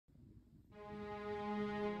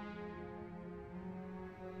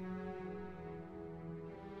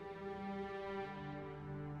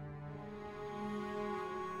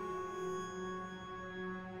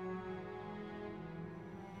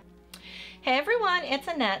Hey everyone, it's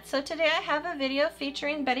Annette. So today I have a video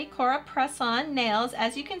featuring Betty Cora Press-On nails.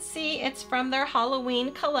 As you can see, it's from their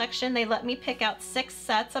Halloween collection. They let me pick out 6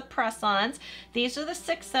 sets of press-ons. These are the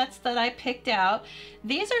 6 sets that I picked out.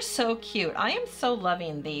 These are so cute. I am so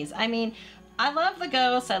loving these. I mean, I love the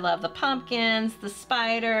ghosts, I love the pumpkins, the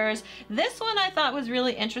spiders. This one I thought was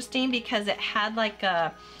really interesting because it had like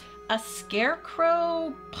a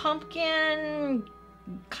scarecrow pumpkin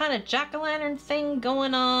kind of jack-o'-lantern thing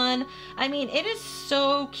going on. I mean, it is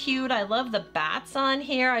so cute. I love the bats on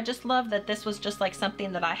here. I just love that this was just like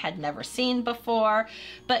something that I had never seen before.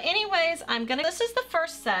 But anyways, this is the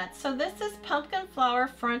first set. So this is Pumpkin Flower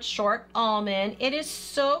Front Short Almond. It is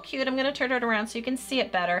so cute. I'm gonna turn it around so you can see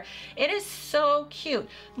it better. It is so cute.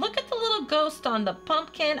 Look at the little ghost on the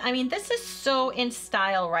pumpkin. I mean, this is so in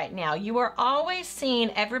style right now. You are always seeing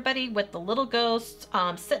everybody with the little ghosts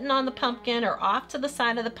sitting on the pumpkin or off to the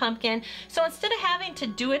side of the pumpkin. So instead of having to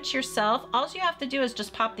do it yourself, all you have to do is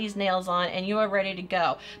just pop these nails on and you are ready to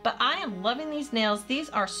go. But I am loving these nails. These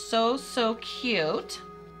are so cute.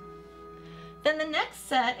 Then the next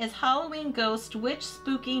set is Halloween Ghost Witch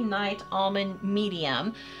Spooky Night Almond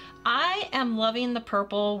Medium. I am loving the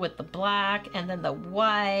purple with the black and then the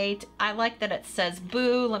white. I like that it says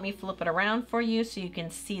boo. Let me flip it around for you so you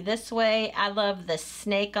can see this way. I love the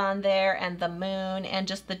snake on there and the moon and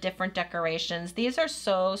just the different decorations. These are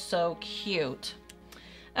so cute.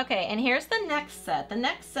 Okay, and here's the next set. The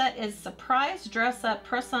next set is Surprise Dress Up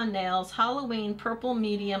Press-On Nails Halloween Purple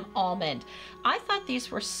Medium Almond. I thought these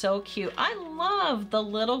were so cute. I love the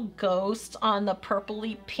little ghosts on the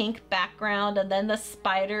purpley pink background and then the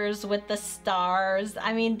spiders with the stars.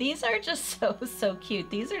 I mean, these are just so cute.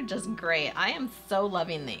 These are just great. I am so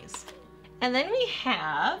loving these. And then we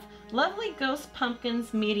have Lovely Ghost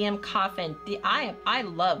Pumpkins Medium Coffin. I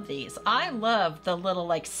love these. I love the little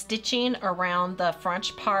like stitching around the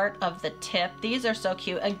front part of the tip. These are so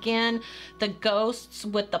cute. Again, the ghosts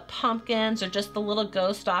with the pumpkins or just the little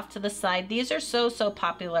ghost off to the side. These are so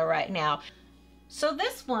popular right now. So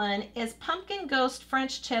this one is Pumpkin Ghost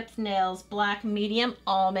French Tips Nails Black Medium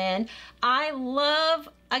Almond. I love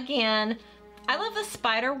the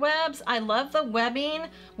spider webs. I love the webbing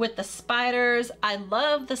with the spiders. I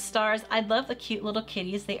love the stars. I love the cute little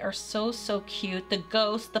kitties. They are so cute. The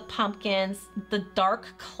ghosts, the pumpkins, the dark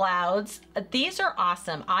clouds. These are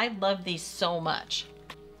awesome. I love these so much.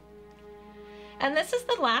 And this is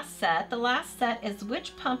the last set. The last set is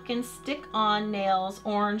Witch Pumpkin Stick-On Nails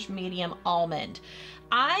Orange Medium Almond.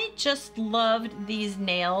 I just loved these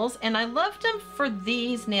nails and I loved them for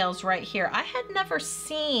these nails right here. I had never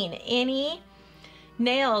seen any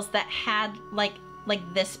nails that had like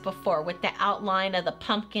this before with the outline of the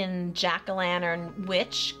pumpkin jack-o'-lantern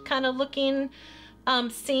witch kind of looking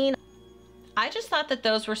scene. I just thought that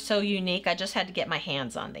those were so unique. I just had to get my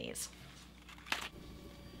hands on these.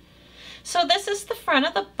 So this is the front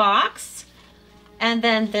of the box and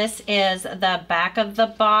then this is the back of the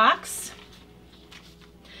box.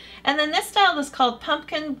 And then this style is called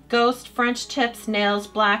Pumpkin Ghost French Tips Nails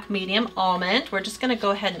Black Medium Almond. We're just going to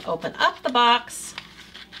go ahead and open up the box.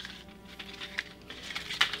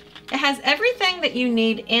 It has everything that you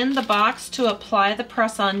need in the box to apply the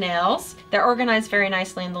press-on nails. They're organized very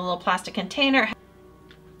nicely in the little plastic container.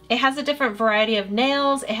 It has a different variety of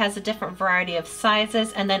nails. It has a different variety of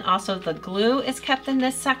sizes. And then also the glue is kept in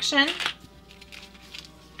this section.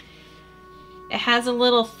 It has a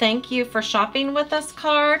little thank you for shopping with us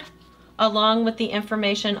card along with the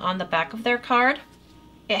information on the back of their card.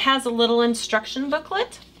 It has a little instruction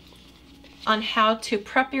booklet on how to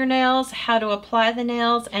prep your nails, how to apply the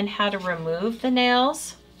nails, and how to remove the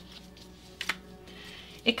nails.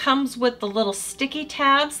 It comes with the little sticky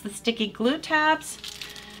tabs, the sticky glue tabs,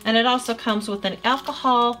 and it also comes with an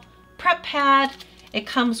alcohol prep pad. It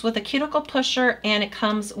comes with a cuticle pusher and it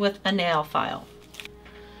comes with a nail file.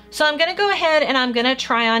 So I'm gonna go ahead and I'm gonna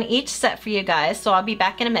try on each set for you guys, so I'll be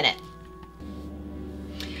back in a minute.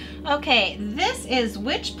 Okay, this is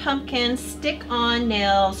Witch Pumpkin Stick-On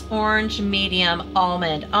Nails Orange Medium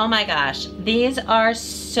Almond. Oh my gosh, these are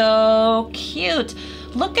so cute.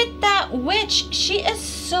 Look at that witch. She is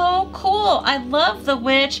so cool. I love the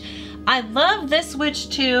witch. I love this witch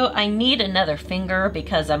too. I need another finger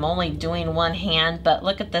because I'm only doing one hand, but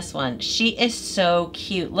look at this one. She is so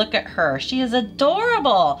cute. Look at her. She is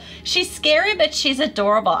adorable. She's scary, but she's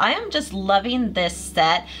adorable. I am just loving this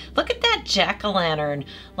set. Look at that jack-o'-lantern,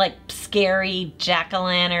 like scary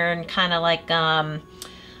jack-o'-lantern, kind of like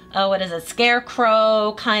oh, what is it,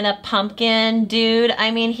 scarecrow kind of pumpkin dude.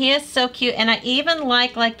 I mean, he is so cute. And I even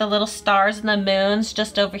like the little stars and the moons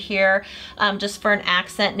just over here, just for an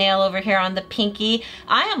accent nail over here on the pinky.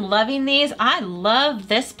 I am loving these. I love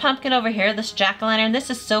this pumpkin over here, this jack-o'-lantern. This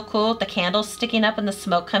is so cool. The candles sticking up and the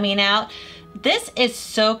smoke coming out. This is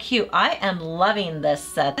so cute. I am loving this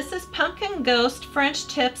set. This is Pumpkin Ghost French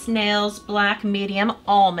Tips Nails Black Medium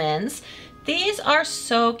Almonds. These are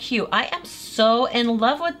so cute. I am so in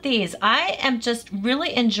love with these. I am just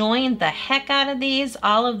really enjoying the heck out of these.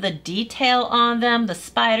 All of the detail on them, the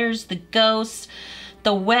spiders, the ghosts,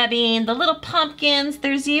 the webbing, the little pumpkins.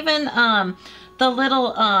 There's even the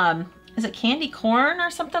little, is it candy corn or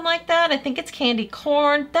something like that? I think it's candy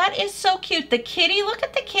corn. That is so cute. The kitty, look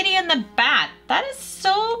at the kitty and the bat. That is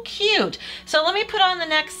so cute. So let me put on the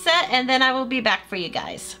next set and then I will be back for you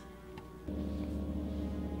guys.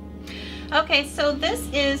 Okay, so this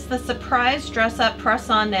is the Surprise Dress Up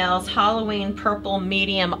Press-On Nails Halloween Purple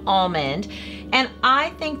Medium Almond. And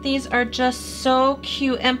I think these are just so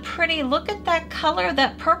cute and pretty. Look at that color.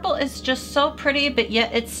 That purple is just so pretty, but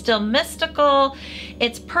yet it's still mystical.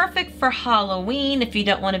 It's perfect for Halloween if you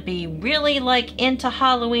don't want to be really like into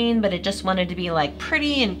Halloween, but it just wanted to be like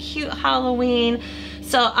pretty and cute Halloween.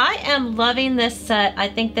 So I am loving this set. I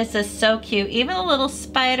think this is so cute. Even the little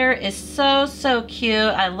spider is so cute.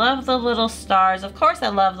 I love the little stars. Of course, I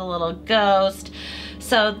love the little ghost.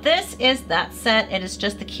 So this is that set. It is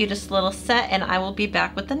just the cutest little set, and I will be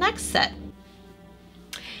back with the next set.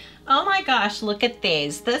 Oh my gosh, look at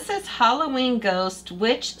these. This is Halloween Ghost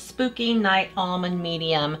Witch Spooky Night Almond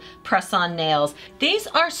Medium Press-On Nails. These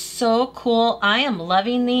are so cool. I am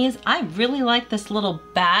loving these. I really like this little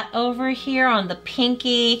bat over here on the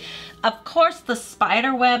pinky. Of course, the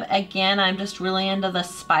spider web. Again, I'm just really into the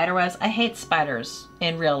spider webs. I hate spiders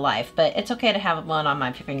in real life, but it's okay to have one on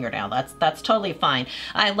my fingernail. That's totally fine.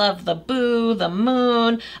 I love the boo, the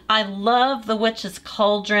moon. I love the witch's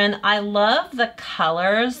cauldron. I love the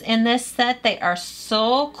colors in this set. They are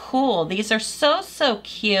so cool. These are so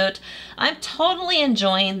cute. I'm totally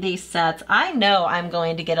enjoying these sets. I know I'm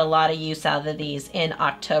going to get a lot of use out of these in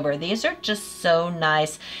October. These are just so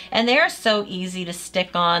nice, and they are so easy to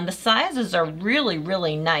stick on. The sizes are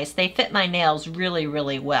really nice. They fit my nails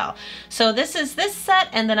really well. So this is this set,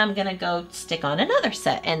 and then I'm gonna go stick on another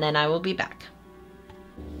set, and then I will be back.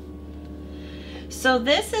 So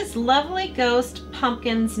this is Lovely Ghost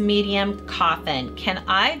Pumpkins Medium Coffin. Can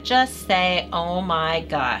I just say, oh my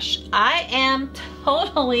gosh, I am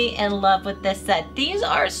totally in love with this set. These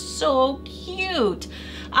are so cute.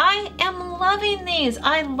 I am loving these.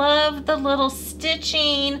 I love the little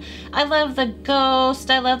stitching. I love the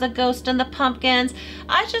ghost. I love the ghost and the pumpkins.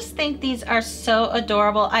 I just think these are so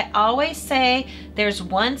adorable. I always say there's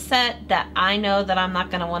one set that I know that I'm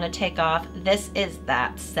not going to want to take off. This is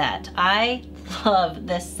that set. I love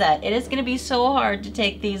this set. It is going to be so hard to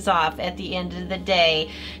take these off at the end of the day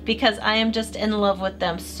because I am just in love with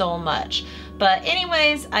them so much. But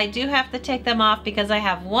anyways, I do have to take them off because I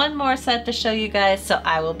have one more set to show you guys, so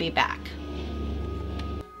I will be back.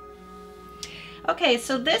 Okay,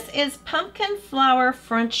 so this is Pumpkin Flower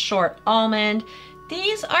French Short Almond.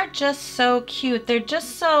 These are just so cute. They're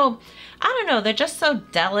just so, I don't know, they're just so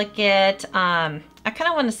delicate. I kind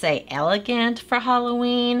of want to say elegant for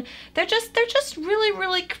Halloween. They're just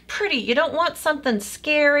really pretty. You don't want something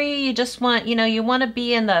scary. You just want, you want to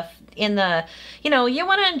be in the, you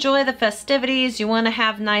want to enjoy the festivities. You want to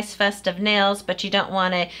have nice festive nails, but you don't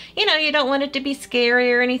want to, you don't want it to be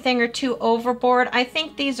scary or anything or too overboard. I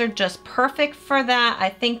think these are just perfect for that. I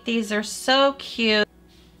think these are so cute.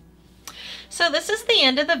 So this is the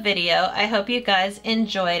end of the video. I hope you guys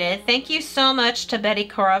enjoyed it. Thank you so much to Betty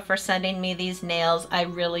Cora for sending me these nails. I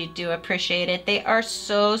really do appreciate it. They are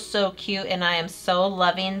so cute, and I am so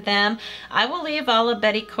loving them. I will leave all of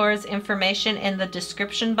Betty Cora's information in the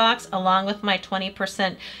description box along with my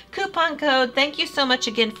 20% coupon code. Thank you so much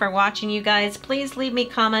again for watching, you guys. Please leave me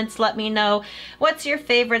comments. Let me know what's your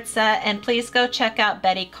favorite set, and please go check out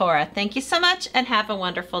Betty Cora. Thank you so much and have a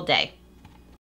wonderful day.